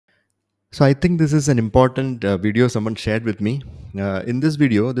So I think this is an important video someone shared with me. In this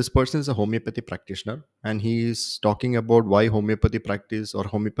video, this person is a homeopathy practitioner, and he is talking about why homeopathy practice or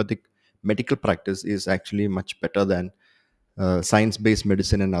homeopathic medical practice is actually much better than science-based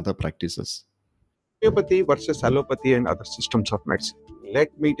medicine and other practices. Homeopathy versus allopathy and other systems of medicine.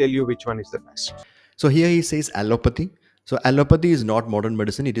 Let me tell you which one is the best. So here he says allopathy. So allopathy is not modern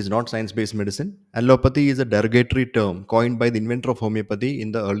medicine. It is not science-based medicine. Allopathy is a derogatory term coined by the inventor of homeopathy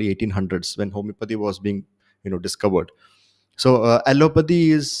in the early 1800s when homeopathy was being, discovered. So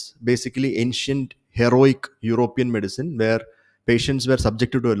allopathy is basically ancient heroic European medicine where patients were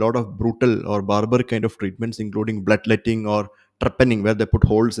subjected to a lot of brutal or barbaric kind of treatments, including bloodletting or trepanning, where they put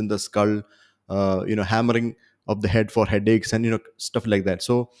holes in the skull, hammering of the head for headaches and stuff like that.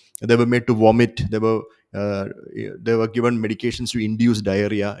 So they were made to vomit. Uh, they were given medications to induce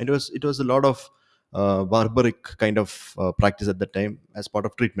diarrhea. It was a lot of barbaric kind of practice at that time as part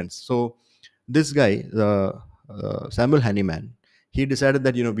of treatments. So this guy, Samuel Hahnemann, he decided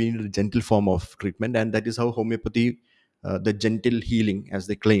that we need a gentle form of treatment, and that is how homeopathy, the gentle healing, as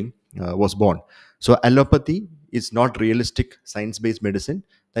they claim, was born. So allopathy is not realistic science-based medicine.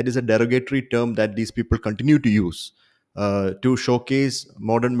 That is a derogatory term that these people continue to use to showcase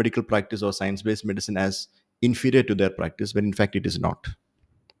modern medical practice or science-based medicine as inferior to their practice, when in fact it is not.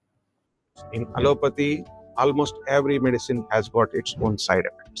 In allopathy, almost every medicine has got its own side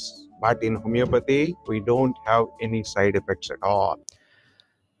effects. But in homeopathy, we don't have any side effects at all.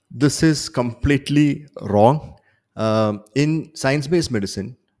 This is completely wrong. In science-based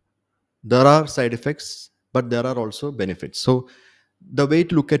medicine, there are side effects, but there are also benefits. So the way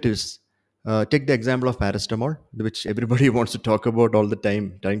to look at it is, take the example of paracetamol, which everybody wants to talk about all the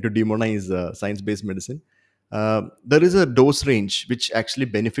time, trying to demonize science-based medicine. There is a dose range which actually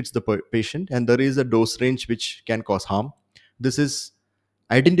benefits the patient, and there is a dose range which can cause harm. This is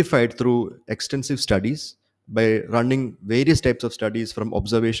identified through extensive studies by running various types of studies, from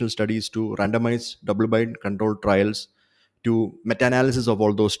observational studies to randomized double-blind controlled trials to meta-analysis of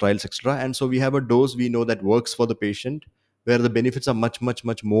all those trials, etc. And so we have a dose we know that works for the patient, where the benefits are much, much,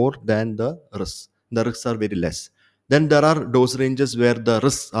 much more than the risks. The risks are very less. Then there are dose ranges where the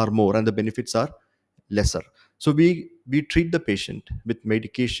risks are more and the benefits are lesser. So we treat the patient with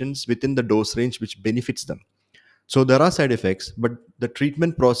medications within the dose range which benefits them. So there are side effects, but the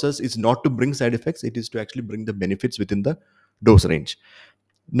treatment process is not to bring side effects, it is to actually bring the benefits within the dose range.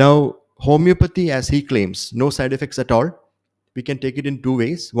 Now, homeopathy, as he claims, no side effects at all. We can take it in two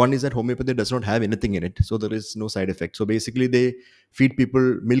ways. One is that homeopathy does not have anything in it, so there is no side effect. So basically, they feed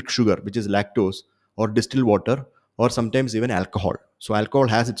people milk sugar, which is lactose, or distilled water, or sometimes even alcohol. So alcohol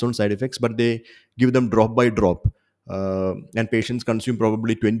has its own side effects, but they give them drop by drop, and patients consume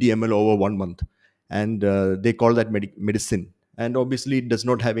probably 20 ml over 1 month, and they call that medicine. And obviously, it does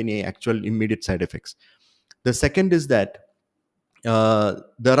not have any actual immediate side effects. The second is that there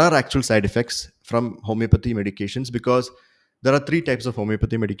are actual side effects from homeopathy medications, because there are three types of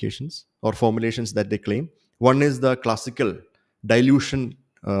homeopathy medications or formulations that they claim. One is the classical dilution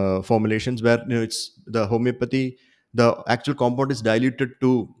formulations, where it's the homeopathy, the actual compound is diluted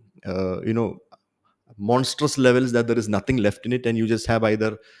to monstrous levels that there is nothing left in it, and you just have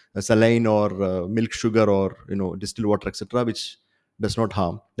either a saline or milk sugar or distilled water, etc., which does not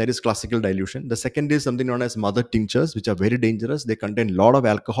harm. That is classical dilution. The second is something known as mother tinctures, which are very dangerous. They contain a lot of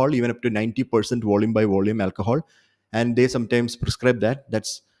alcohol, even up to 90% volume by volume alcohol, and they sometimes prescribe that.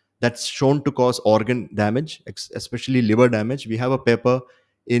 That's shown to cause organ damage, especially liver damage. We have a paper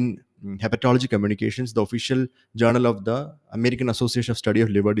in Hepatology Communications, the official journal of the American Association of Study of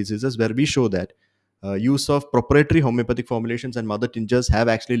Liver Diseases, where we show that use of proprietary homeopathic formulations and mother tinctures have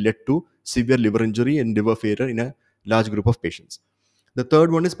actually led to severe liver injury and liver failure in a large group of patients. The third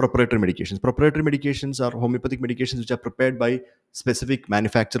one is proprietary medications. Proprietary medications are homeopathic medications which are prepared by specific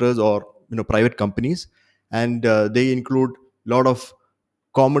manufacturers or private companies, and they include a lot of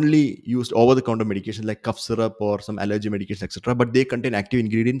commonly used over-the-counter medications like cough syrup or some allergy medications, etc. But they contain active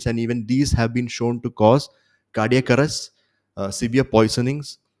ingredients, and even these have been shown to cause cardiac arrest, severe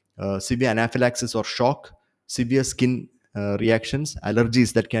poisonings, severe anaphylaxis or shock, severe skin reactions,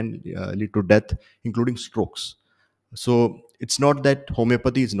 allergies that can lead to death, including strokes. So it's not that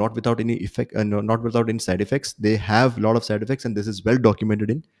homeopathy is not without any effect, not without any side effects. They have a lot of side effects, and this is well documented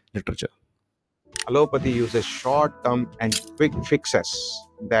in literature. Allopathy uses short term and quick fixes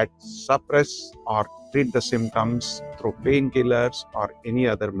that suppress or treat the symptoms through painkillers or any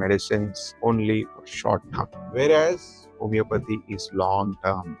other medicines only for short term. Whereas homeopathy is long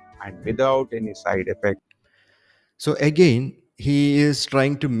term and without any side effect. So again, he is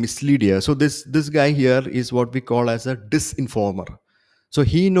trying to mislead here. So this guy here is what we call as a disinformer. So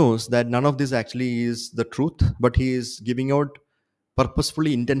he knows that none of this actually is the truth, but he is giving out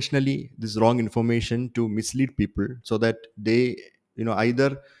purposefully, intentionally, this wrong information to mislead people so that they,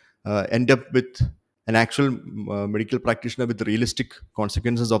 either end up with an actual medical practitioner with realistic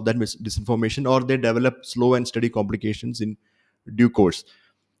consequences of that disinformation, or they develop slow and steady complications in due course.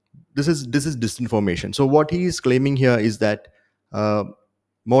 This is disinformation. So what he is claiming here is that uh,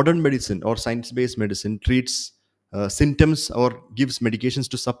 modern medicine or science-based medicine treats symptoms or gives medications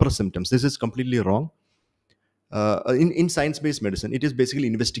to suppress symptoms. This is completely wrong. In science-based medicine, it is basically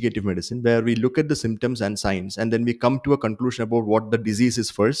investigative medicine where we look at the symptoms and signs, and then we come to a conclusion about what the disease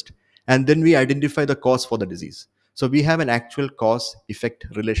is first, and then we identify the cause for the disease. So we have an actual cause effect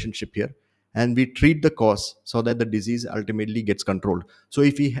relationship here, and we treat the cause so that the disease ultimately gets controlled. So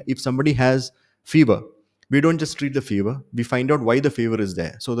if somebody has fever, we don't just treat the fever, we find out why the fever is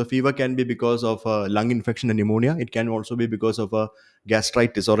there. So the fever can be because of a lung infection and pneumonia. It can also be because of a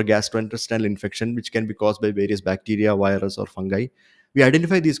gastritis or a gastrointestinal infection, which can be caused by various bacteria, virus, or fungi. We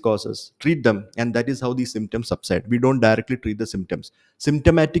identify these causes, treat them, and that is how these symptoms subside. We don't directly treat the symptoms.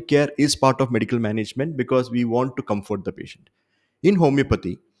 Symptomatic care is part of medical management because we want to comfort the patient. In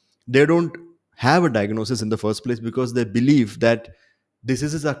homeopathy, they don't have a diagnosis in the first place because they believe that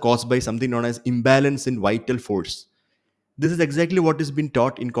diseases are caused by something known as imbalance in vital force. This is exactly what is being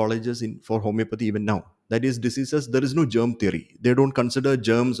taught in colleges for homeopathy even now. That is, diseases, there is no germ theory. They don't consider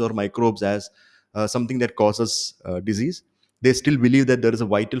germs or microbes as something that causes disease. They still believe that there is a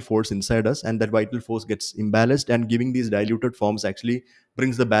vital force inside us, and that vital force gets imbalanced, and giving these diluted forms actually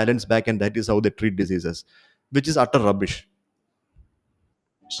brings the balance back, and that is how they treat diseases, which is utter rubbish.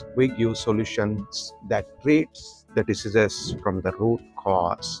 We give solutions that treats the diseases from the root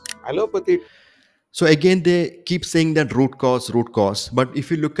cause. Allopathy So again, they keep saying that root cause, root cause. But if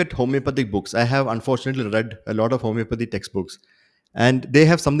you look at homeopathic books, I have unfortunately read a lot of homeopathy textbooks, and they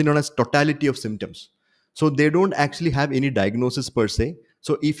have something known as totality of symptoms. So they don't actually have any diagnosis per se.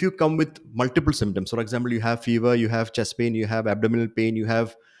 So if you come with multiple symptoms, for example, you have fever, you have chest pain, you have abdominal pain, you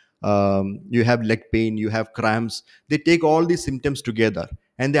have leg pain, you have cramps. They take all these symptoms together,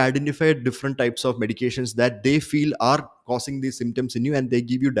 and they identify different types of medications that they feel are causing these symptoms in you, and they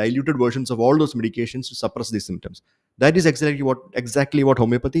give you diluted versions of all those medications to suppress these symptoms. That is exactly what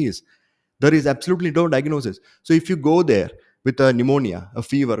homeopathy is. There is absolutely no diagnosis. So if you go there with a pneumonia, a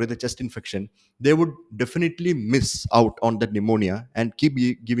fever, with a chest infection, they would definitely miss out on that pneumonia and keep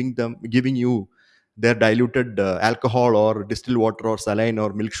giving you their diluted alcohol or distilled water or saline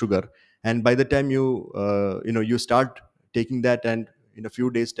or milk sugar. And by the time you start taking that, and in a few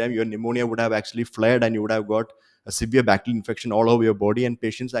days time, your pneumonia would have actually flared, and you would have got a severe bacterial infection all over your body. And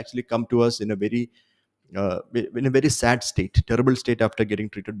patients actually come to us in a very sad state, terrible state, after getting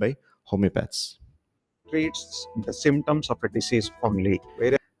treated by homeopaths. treats the symptoms of a disease only,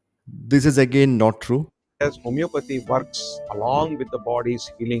 This is again not true. whereas homeopathy works along with the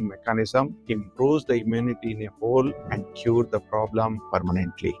body's healing mechanism, improves the immunity in a whole, and cure the problem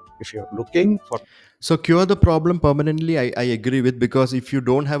permanently. If you're looking for So cure the problem permanently, I agree with, because if you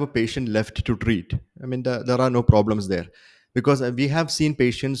don't have a patient left to treat, I mean, there are no problems there. Because we have seen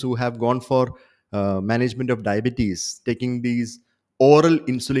patients who have gone for management of diabetes, taking these oral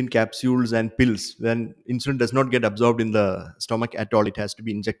insulin capsules and pills. When insulin does not get absorbed in the stomach at all, it has to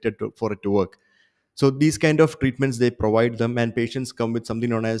be injected for it to work. So these kind of treatments they provide them, and patients come with something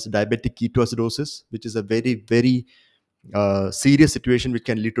known as diabetic ketoacidosis, which is a very serious situation which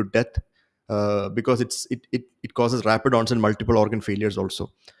can lead to death, because it causes rapid onset multiple organ failures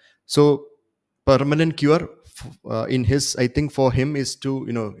also. So permanent cure, in his, I think for him, is to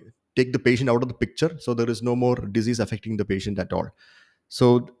take the patient out of the picture, so there is no more disease affecting the patient at all.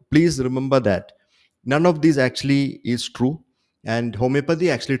 So please remember that none of these actually is true, and homeopathy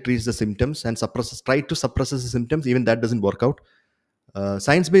actually treats the symptoms and try to suppress the symptoms. Even that doesn't work out.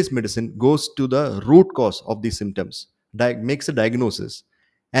 Science-based medicine goes to the root cause of these symptoms, makes a diagnosis,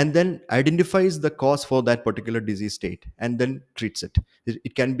 and then identifies the cause for that particular disease state, and then treats it.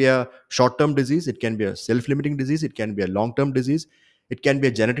 It can be a short-term disease, it can be a self-limiting disease, it can be a long-term disease, it can be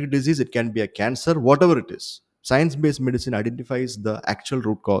a genetic disease, it can be a cancer, whatever it is. Science-based medicine identifies the actual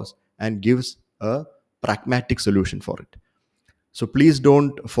root cause and gives a pragmatic solution for it. So please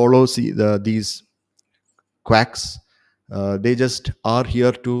don't follow these quacks. They just are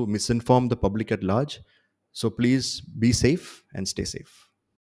here to misinform the public at large. So please be safe and stay safe.